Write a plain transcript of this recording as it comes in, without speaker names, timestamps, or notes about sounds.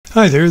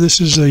Hi there, this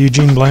is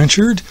Eugene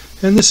Blanchard,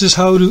 and this is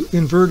how to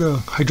invert a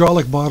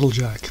hydraulic bottle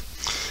jack.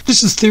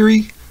 This is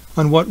theory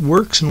on what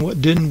works and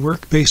what didn't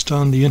work based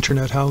on the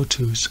internet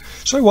how-tos.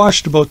 So I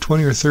watched about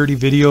 20 or 30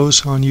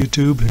 videos on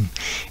YouTube, and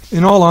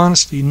in all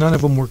honesty, none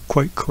of them were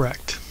quite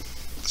correct.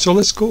 So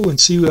let's go and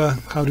see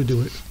how to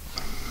do it.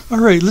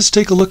 Alright, let's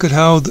take a look at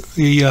how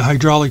the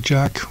hydraulic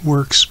jack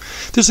works.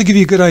 This will give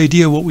you a good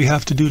idea what we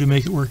have to do to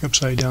make it work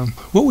upside down.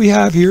 What we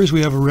have here is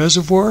we have a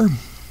reservoir.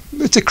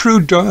 It's a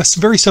crude drawing, it's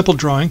a very simple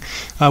drawing.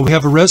 We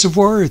have a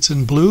reservoir, it's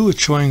in blue,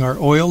 it's showing our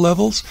oil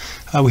levels.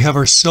 We have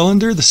our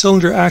cylinder. The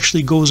cylinder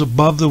actually goes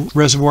above the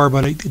reservoir,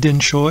 but it didn't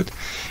show it.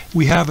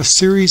 We have a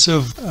series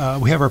of,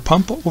 we have our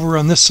pump over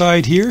on this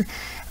side here.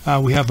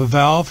 We have a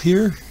valve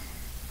here,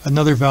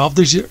 another valve.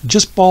 There's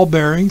just ball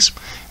bearings.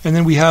 And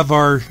then we have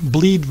our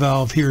bleed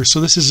valve here.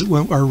 So this is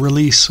our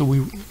release. So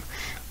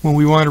when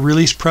we want to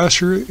release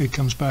pressure, it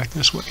comes back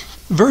this way.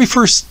 The very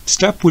first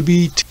step would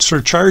be to sort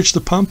of charge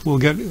the pump. We'll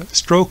get a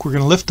stroke. We're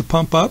going to lift the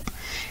pump up.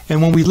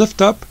 And when we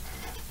lift up,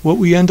 what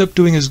we end up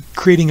doing is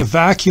creating a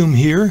vacuum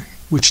here,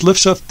 which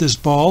lifts up this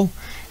ball,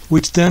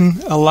 which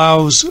then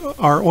allows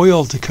our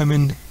oil to come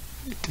in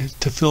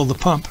to fill the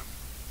pump.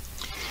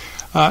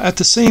 At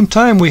the same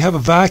time, we have a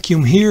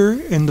vacuum here,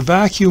 and the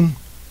vacuum,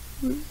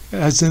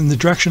 as in the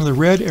direction of the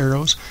red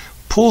arrows,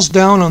 pulls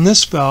down on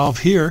this valve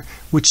here,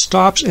 which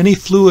stops any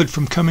fluid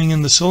from coming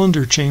in the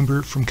cylinder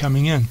chamber from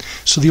coming in.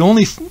 So the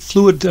only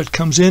fluid that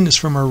comes in is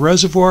from our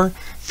reservoir,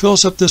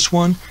 fills up this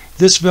one.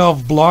 This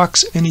valve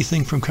blocks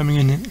anything from coming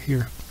in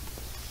here.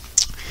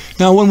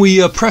 Now when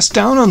we press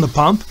down on the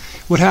pump,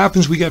 what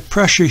happens, we get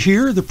pressure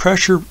here. The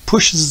pressure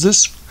pushes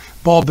this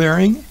ball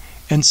bearing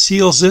and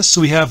seals this,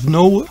 so we have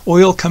no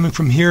oil coming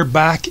from here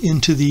back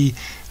into the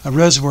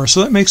reservoir.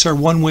 So that makes our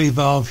one-way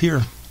valve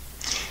here.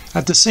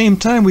 At the same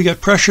time, we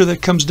get pressure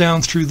that comes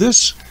down through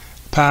this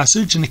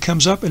passage, and it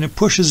comes up and it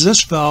pushes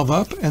this valve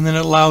up, and then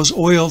it allows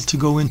oil to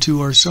go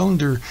into our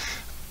cylinder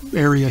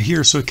area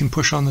here, so it can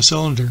push on the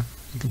cylinder.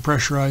 We can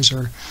pressurize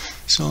our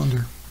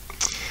cylinder.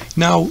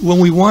 Now when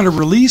we want to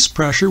release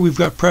pressure, we've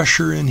got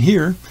pressure in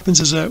here. What happens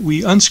is that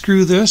we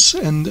unscrew this,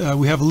 and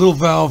we have a little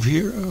valve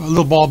here, a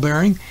little ball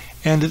bearing,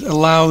 and it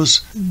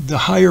allows the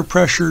higher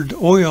pressured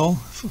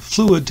oil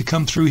fluid to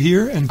come through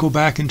here and go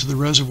back into the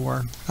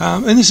reservoir.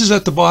 And this is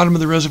at the bottom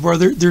of the reservoir.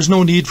 There's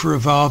no need for a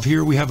valve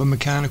here. We have a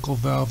mechanical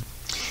valve.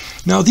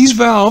 Now these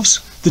valves,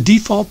 the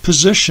default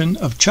position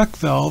of check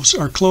valves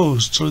are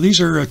closed. So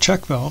these are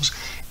check valves.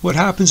 What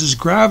happens is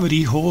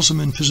gravity holds them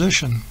in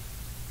position.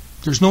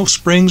 There's no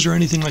springs or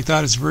anything like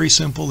that. It's very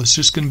simple. It's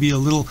just going to be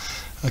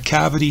a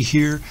cavity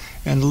here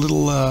and a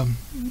little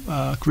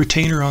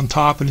retainer on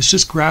top, and it's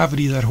just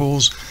gravity that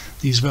holds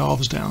these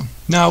valves down.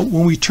 Now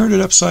when we turn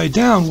it upside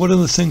down, one of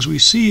the things we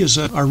see is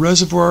that our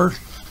reservoir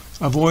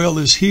of oil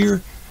is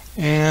here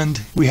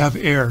and we have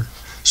air.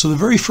 So the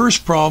very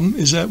first problem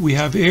is that we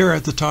have air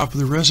at the top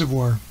of the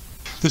reservoir.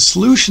 The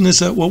solution is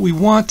that what we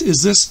want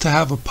is this to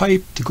have a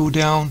pipe to go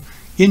down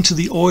into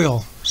the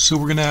oil. So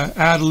we're going to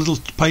add a little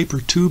pipe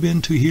or tube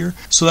into here,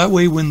 so that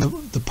way when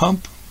the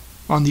pump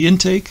on the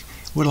intake,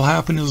 what will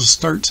happen is it'll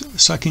start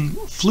sucking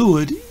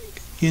fluid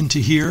into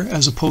here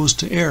as opposed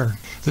to air.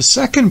 The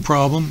second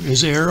problem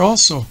is air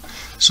also.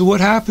 So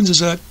what happens is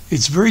that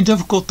it's very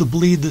difficult to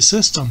bleed the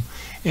system,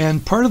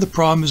 and part of the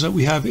problem is that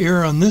we have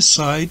air on this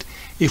side.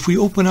 If we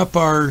open up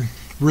our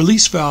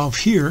release valve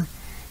here,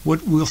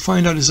 what we'll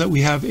find out is that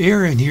we have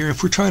air in here.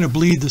 If we're trying to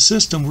bleed the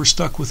system, we're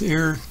stuck with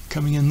air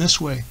coming in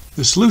this way.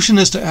 The solution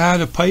is to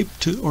add a pipe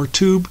or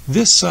tube.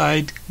 This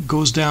side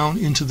goes down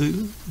into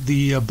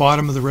the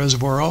bottom of the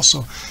reservoir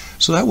also.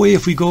 So that way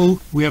if we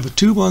have a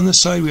tube on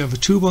this side, we have a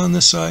tube on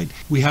this side,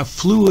 we have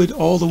fluid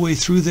all the way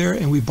through there,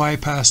 and we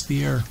bypass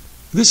the air.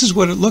 This is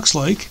what it looks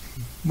like.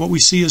 What we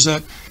see is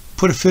that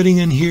put a fitting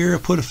in here,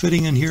 put a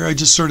fitting in here. I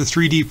just sort of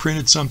 3D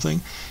printed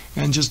something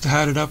and just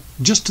had it up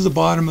just to the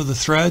bottom of the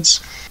threads.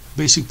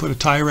 Basically put a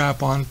tie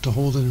wrap on it to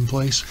hold it in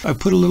place. I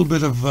put a little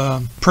bit of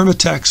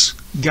Permatex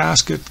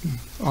gasket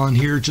on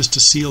here just to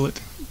seal it.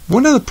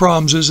 One of the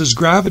problems is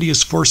gravity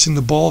is forcing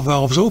the ball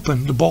valves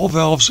open. The ball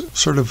valves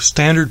sort of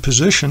standard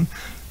position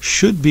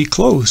should be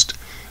closed,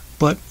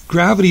 but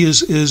gravity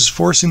is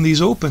forcing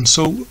these open.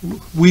 So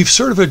we've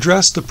sort of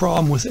addressed the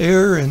problem with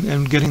air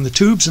and getting the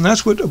tubes, and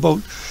that's what about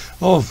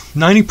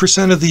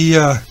 90% of the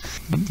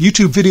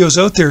YouTube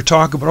videos out there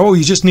talk about. Oh,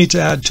 you just need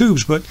to add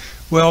tubes. But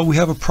well, we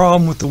have a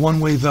problem with the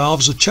one-way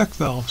valves, the check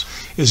valves,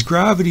 is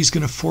gravity is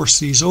going to force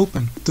these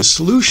open. The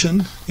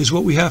solution is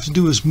what we have to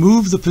do is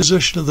move the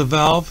position of the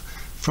valve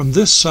from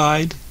this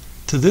side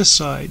to this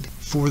side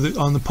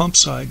on the pump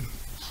side.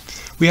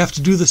 We have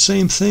to do the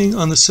same thing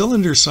on the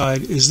cylinder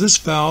side, is this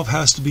valve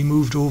has to be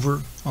moved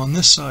over on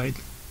this side.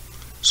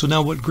 So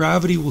now what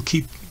gravity will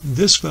keep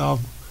this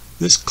valve,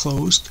 this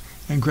closed,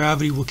 and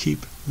gravity will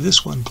keep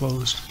this one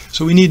closed.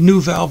 So we need new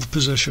valve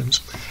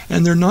positions,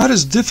 and they're not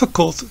as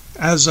difficult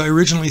as I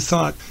originally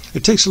thought.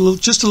 It takes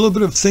just a little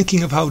bit of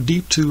thinking of how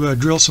deep to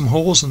drill some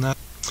holes in that.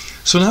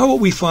 So now what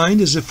we find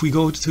is if we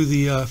go to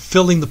the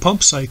filling the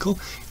pump cycle,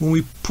 when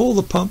we pull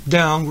the pump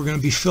down, we're going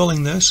to be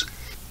filling this.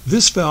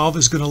 This valve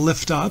is going to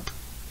lift up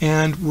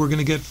and we're going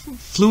to get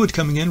fluid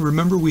coming in.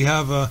 Remember, we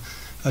have a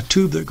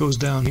tube that goes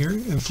down here,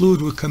 and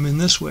fluid will come in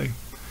this way.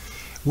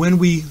 When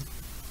we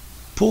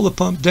pull the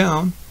pump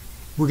down,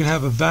 we're going to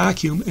have a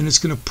vacuum, and it's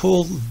going to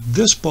pull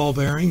this ball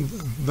bearing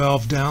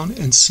valve down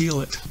and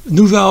seal it.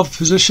 New valve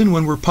position,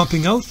 when we're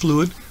pumping out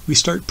fluid, we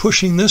start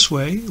pushing this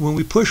way. When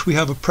we push, we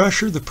have a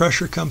pressure. The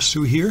pressure comes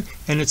through here,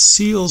 and it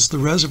seals the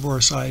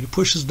reservoir side. It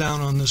pushes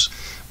down on this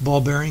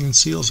ball bearing and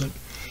seals it.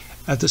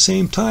 At the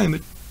same time,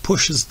 it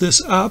pushes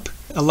this up,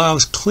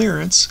 allows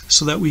clearance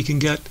so that we can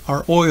get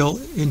our oil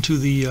into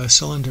the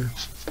cylinder.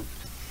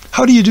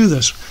 How do you do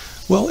this?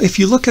 Well, if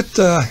you look at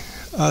the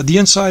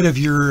inside of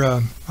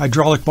your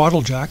hydraulic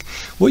bottle jack,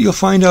 what you'll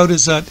find out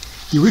is that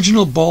the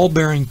original ball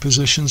bearing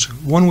positions,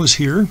 one was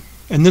here,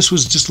 and this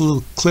was just a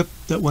little clip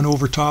that went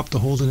over top to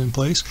hold it in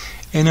place,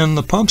 and on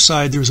the pump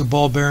side there's a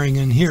ball bearing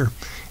in here,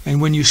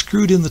 and when you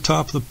screwed in the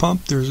top of the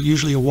pump, there's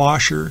usually a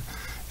washer,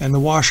 and the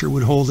washer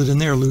would hold it in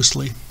there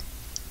loosely.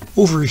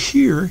 Over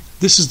here,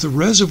 this is the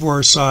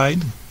reservoir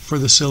side for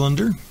the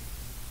cylinder,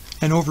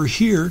 and over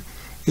here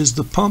is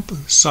the pump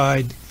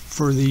side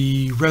for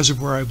the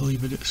reservoir, I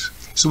believe it is.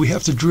 So we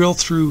have to drill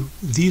through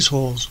these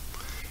holes,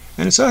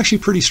 and it's actually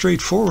pretty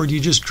straightforward. You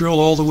just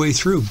drill all the way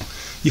through.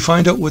 You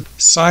find out what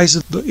size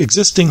of the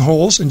existing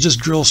holes and just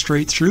drill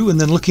straight through, and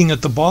then looking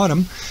at the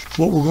bottom,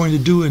 what we're going to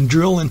do and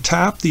drill and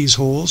tap these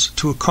holes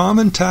to a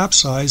common tap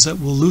size that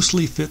will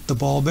loosely fit the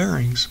ball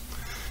bearings.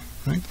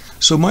 Right?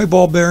 So my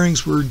ball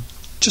bearings were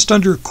just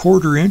under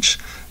 1/4 inch,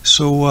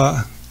 so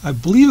I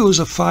believe it was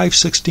a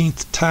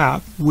 5/16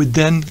 tap would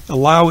then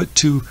allow it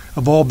to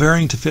a ball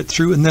bearing to fit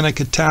through, and then I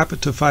could tap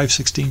it to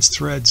 5/16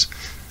 threads.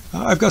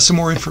 I've got some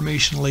more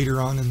information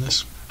later on in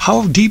this.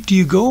 How deep do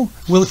you go?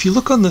 Well, if you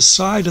look on the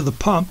side of the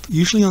pump,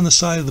 usually on the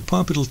side of the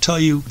pump it'll tell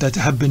you that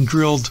have been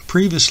drilled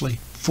previously.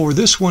 For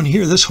this one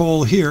here, this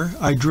hole here,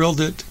 I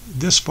drilled it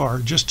this far,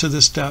 just to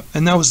this depth,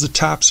 and that was the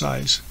tap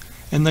size.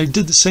 And I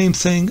did the same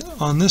thing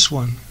on this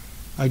one.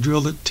 I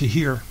drilled it to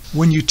here.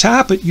 When you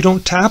tap it, you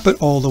don't tap it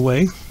all the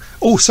way.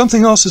 Oh,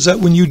 something else is that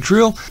when you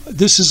drill,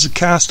 this is a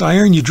cast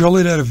iron, you drill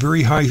it at a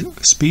very high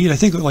speed. I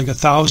think like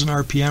 1,000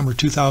 RPM or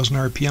 2,000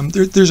 RPM.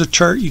 There's a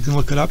chart, you can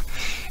look it up.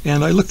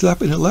 And I looked it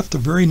up and it left a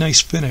very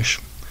nice finish.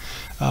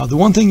 The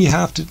one thing you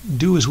have to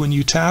do is when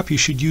you tap, you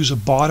should use a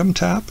bottom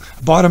tap.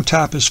 A bottom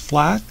tap is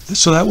flat,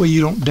 so that way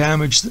you don't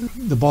damage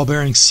the ball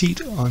bearing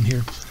seat on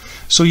here.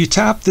 So you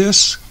tap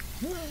this,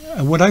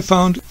 and what I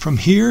found from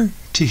here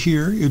to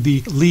here, it would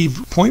be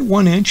leave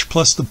 0.1 inch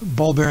plus the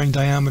ball bearing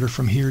diameter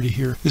from here to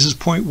here. This is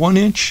 0.1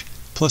 inch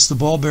plus the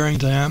ball bearing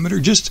diameter.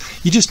 You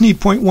just need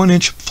 0.1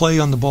 inch play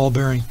on the ball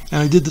bearing,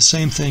 and I did the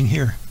same thing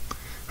here.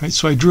 Right,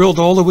 so I drilled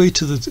all the way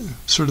to the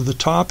sort of the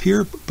top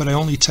here, but I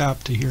only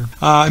tapped to here.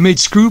 I made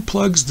screw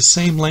plugs the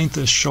same length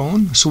as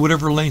shown, so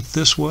whatever length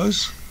this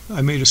was,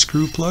 I made a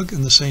screw plug,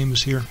 and the same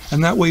as here.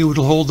 And that way it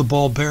will hold the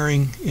ball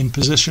bearing in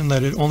position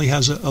that it only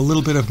has a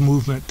little bit of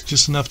movement,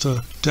 just enough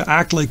to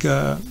act like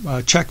a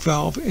check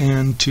valve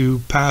and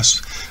to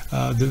pass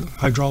the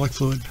hydraulic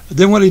fluid.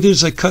 Then what I did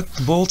is I cut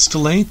the bolts to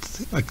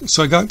length.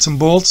 So I got some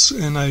bolts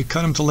and I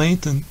cut them to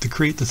length and to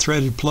create the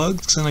threaded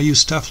plugs, and I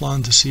used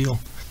Teflon to seal.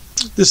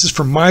 This is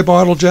from my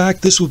bottle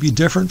jack. This will be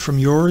different from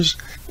yours.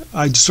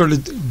 I sort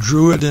of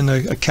drew it in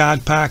a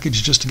CAD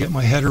package just to get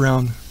my head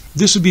around.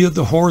 This would be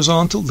the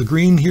horizontal, the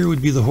green here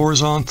would be the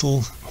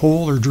horizontal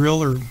hole or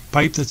drill or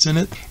pipe that's in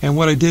it. And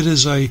what I did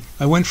is I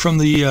went from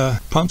the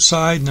pump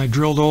side and I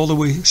drilled all the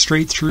way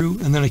straight through,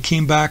 and then I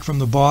came back from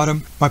the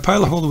bottom. My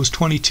pilot holder was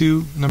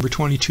 22, number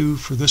 22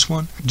 for this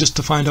one, just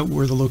to find out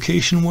where the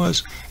location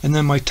was. And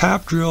then my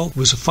tap drill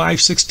was a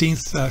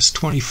 5/16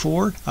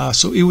 24,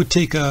 so it would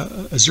take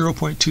a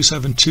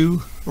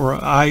 0.272 or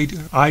an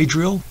eye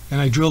drill,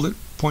 and I drilled it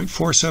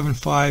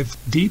 0.475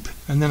 deep,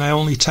 and then I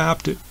only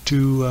tapped it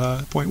to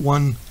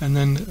 0.1, and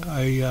then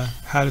I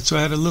had it, so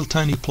I had a little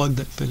tiny plug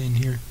that fit in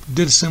here.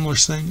 Did a similar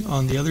thing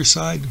on the other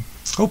side.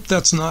 Hope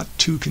that's not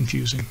too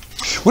confusing.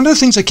 One of the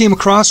things I came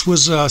across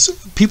was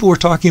people were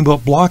talking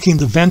about blocking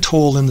the vent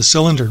hole in the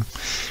cylinder.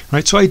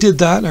 Right, so I did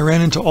that and I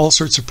ran into all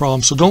sorts of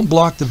problems. So don't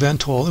block the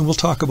vent hole, and we'll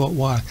talk about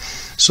why.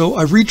 So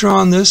I've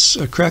redrawn this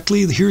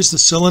correctly. Here's the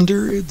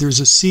cylinder. There's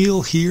a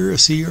seal here, a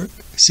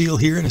seal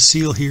here, and a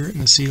seal here,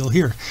 and a seal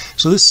here.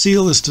 So this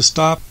seal is to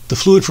stop the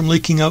fluid from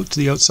leaking out to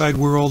the outside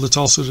world. It's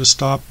also to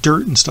stop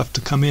dirt and stuff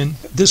to come in.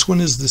 This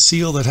one is the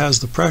seal that has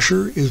the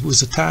pressure. It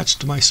was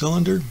attached to my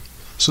cylinder.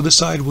 So this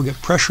side will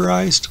get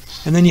pressurized,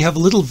 and then you have a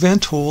little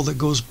vent hole that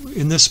goes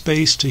in this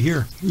space to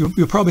here.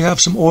 You'll probably have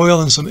some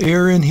oil and some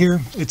air in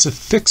here. It's a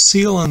fixed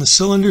seal on the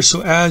cylinder,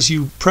 so as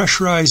you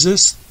pressurize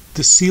this,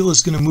 the seal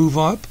is going to move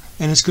up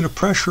and it's going to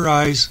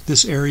pressurize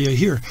this area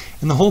here.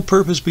 And the whole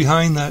purpose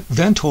behind that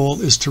vent hole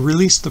is to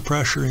release the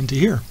pressure into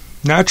here.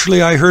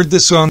 Naturally, I heard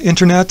this on the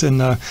internet, and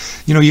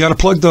you got to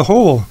plug the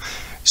hole.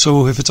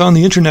 So if it's on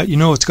the internet,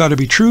 it's got to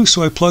be true,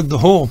 so I plugged the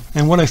hole.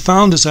 And what I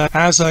found is that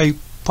as I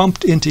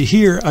pumped into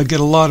here, I'd get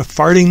a lot of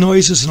farting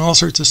noises and all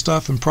sorts of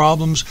stuff and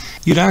problems.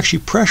 You'd actually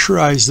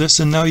pressurize this,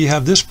 and now you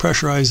have this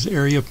pressurized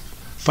area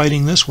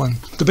fighting this one.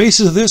 The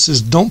basis of this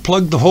is don't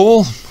plug the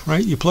hole,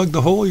 right? You plug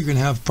the hole, you're going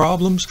to have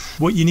problems.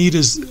 What you need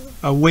is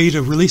a way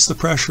to release the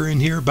pressure in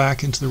here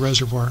back into the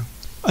reservoir.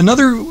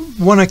 Another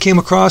one I came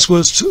across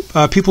was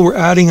people were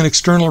adding an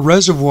external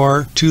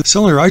reservoir to the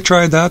cylinder. I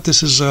tried that.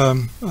 This is a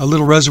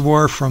little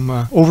reservoir from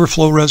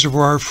overflow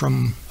reservoir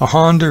from a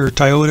Honda or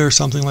Toyota or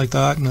something like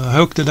that, and I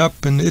hooked it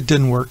up and it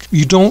didn't work.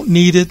 You don't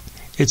need it.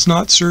 It's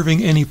not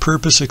serving any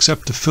purpose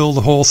except to fill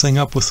the whole thing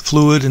up with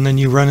fluid, and then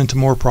you run into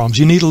more problems.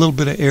 You need a little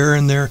bit of air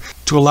in there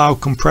to allow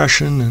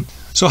compression. And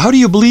so how do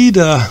you bleed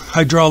a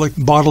hydraulic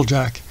bottle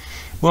jack?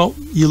 Well,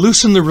 you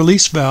loosen the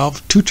release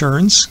valve 2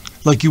 turns,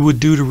 like you would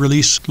do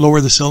to lower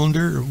the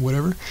cylinder or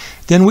whatever.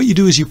 Then what you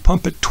do is you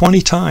pump it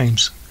 20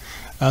 times.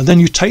 Then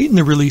you tighten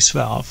the release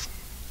valve,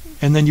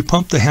 and then you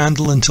pump the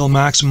handle until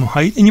maximum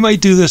height. And you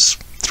might do this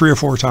 3 or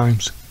 4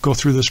 times. Go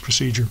through this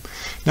procedure.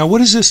 Now what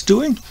is this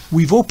doing?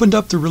 We've opened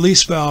up the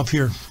release valve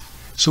here.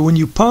 So when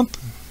you pump,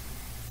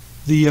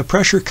 the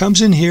pressure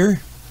comes in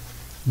here,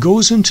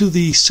 goes into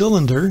the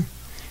cylinder,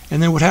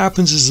 and then what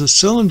happens is the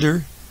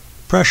cylinder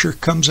pressure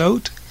comes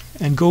out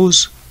and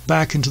goes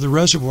back into the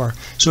reservoir.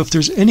 So if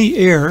there's any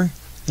air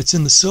that's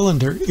in the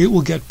cylinder, it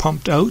will get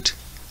pumped out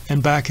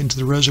and back into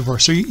the reservoir.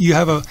 So you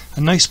have a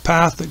nice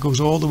path that goes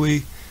all the way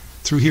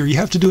through here. You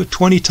have to do it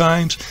 20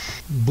 times,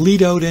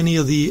 bleed out any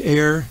of the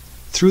air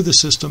through the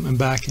system and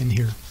back in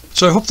here.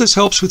 So I hope this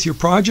helps with your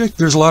project.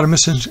 There's a lot of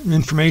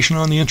misinformation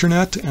on the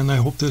internet, and I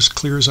hope this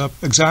clears up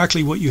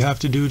exactly what you have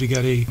to do to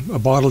get a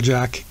bottle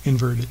jack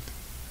inverted.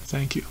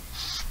 Thank you.